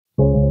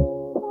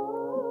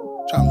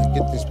Time to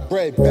get this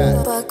bread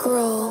back.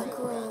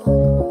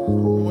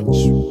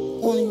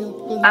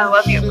 I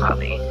love you,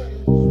 Poppy.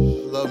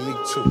 Love me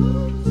too.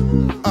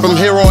 From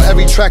here on,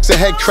 every track's a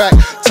head crack.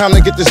 Time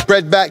to get this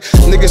bread back.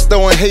 Niggas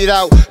throwing hate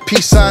out.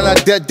 Peace sign, I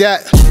dead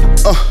that.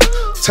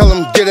 Tell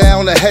them get it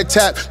on the head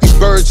tap. These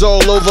birds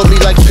all over me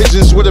like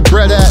pigeons with a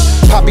bread at.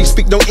 Poppy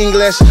speak no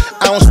English,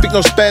 I don't speak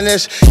no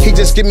Spanish. He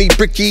just give me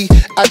bricky,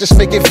 I just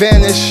make it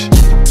vanish.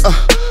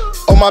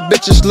 All my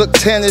bitches look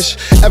tannish.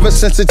 Ever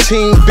since a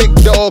teen, big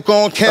dog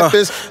on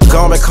campus.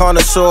 Garment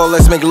connoisseur,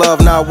 let's make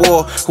love, not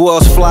war. Who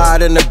else fly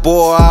in the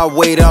bore? I'll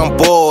wait, I'm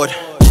bored.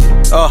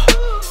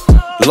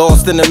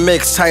 Lost in the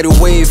mix, tidal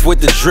wave with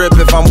the drip.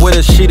 If I'm with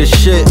her, she the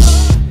shit.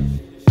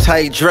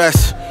 Tight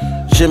dress,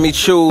 Jimmy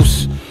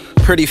Choo's.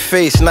 Pretty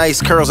face, nice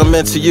curls, I'm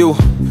into you.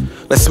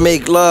 Let's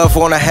make love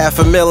on a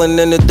 $500,000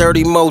 in a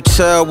dirty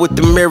motel with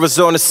the mirrors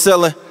on the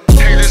ceiling.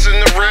 Haters in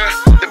the rear,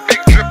 the big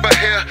dripper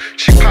here.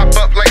 She pop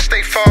up like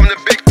State Farm, the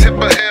big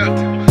tipper here.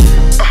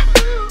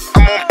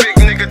 I'm on big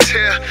nigga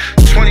tier.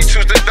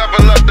 22's the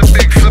double up, the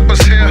big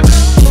flippers here.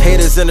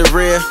 Haters in the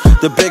rear,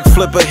 the big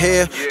flipper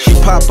here. She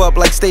pop up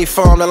like State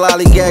Farm, the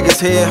lollygaggers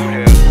here.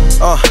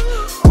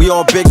 We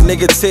on big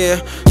nigga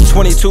tier.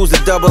 22's the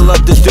double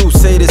up, the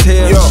DussEight is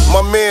here. Yo,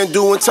 my man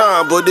doing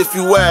time, but if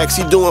you ask,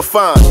 he doing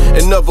fine.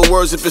 In other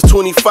words, if it's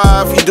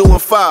 25, he doing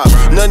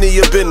 5. None of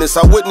your business,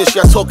 I witness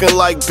y'all talking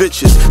like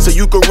bitches. So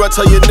you can run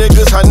tell your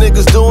niggas how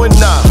niggas doing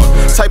now.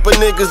 Type of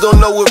niggas don't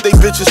know if they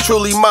bitches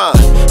truly mine.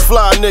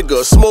 Fly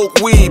nigga,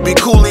 smoke weed, be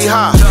coolly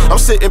high. I'm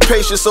sitting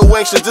patient, so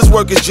anxious, this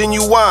work is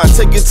genuine.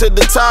 Take it to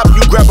the top,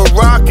 you grab a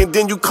rock and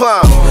then you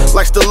climb.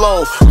 Like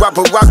Stallone,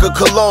 rock a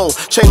cologne.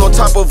 Chain on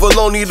top of a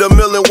loan, need a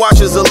million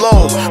watches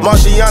alone.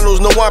 Marciano's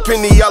no wine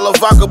penny, y'all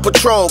vodka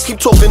Patron. Keep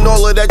talking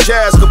all of that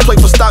jazz, could play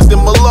for Stockton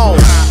Malone.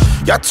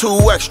 Y'all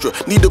too extra,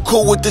 need to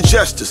cool with the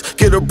gestures.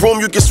 Get a broom,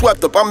 you get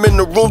swept up, I'm in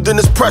the room, then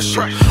it's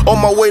pressure.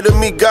 On my way to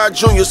meet God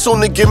Jr.,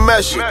 soon to get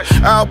measured.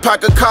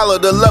 Alpaca collar,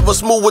 the leather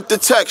smooth with the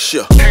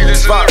texture.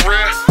 Haters in the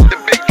rear, the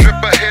big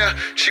dripper here.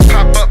 She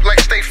pop up like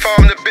State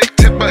Farm, the big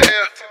tipper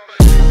here.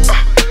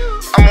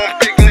 I'm on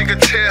big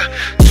nigga tier.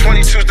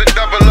 22's the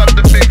double up,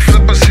 the big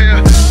flippers here.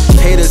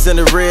 Haters in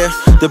the rear,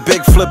 the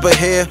big flipper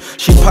here.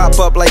 She pop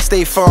up like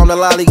State Farm, the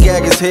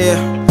lollygaggers here.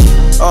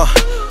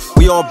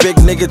 We on big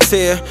nigga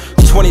tier.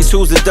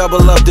 22's the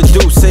double up, the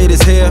DussEight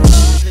is here.